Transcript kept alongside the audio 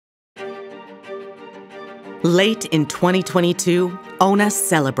Late in 2022, ONA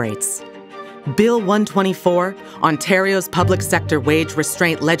celebrates. Bill 124, Ontario's public sector wage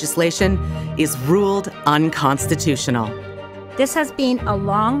restraint legislation, is ruled unconstitutional. This has been a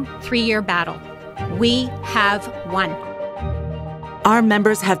long 3-year battle. We have won. Our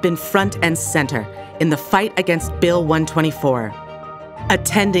members have been front and center in the fight against Bill 124.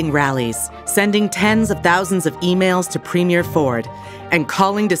 Attending rallies, sending tens of thousands of emails to Premier Ford, and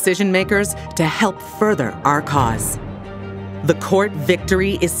calling decision makers to help further our cause. The court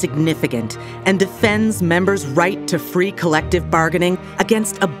victory is significant and defends members' right to free collective bargaining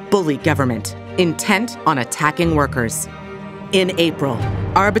against a bully government intent on attacking workers. In April,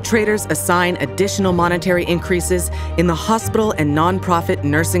 arbitrators assign additional monetary increases in the hospital and nonprofit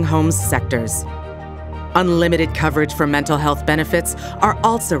nursing homes sectors. Unlimited coverage for mental health benefits are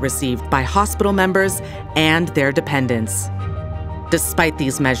also received by hospital members and their dependents. Despite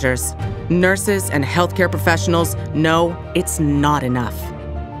these measures, nurses and healthcare professionals know it's not enough.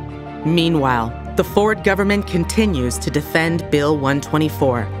 Meanwhile, the Ford government continues to defend Bill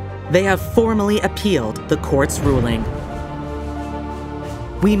 124. They have formally appealed the court's ruling.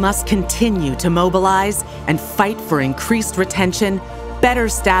 We must continue to mobilize and fight for increased retention, better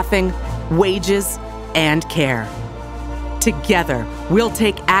staffing, wages, and care. Together, we'll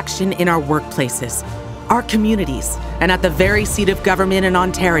take action in our workplaces, our communities, and at the very seat of government in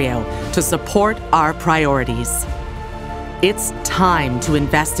Ontario to support our priorities. It's time to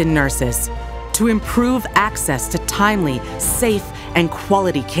invest in nurses, to improve access to timely, safe, and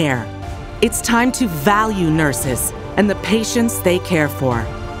quality care. It's time to value nurses and the patients they care for.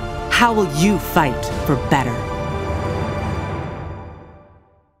 How will you fight for better?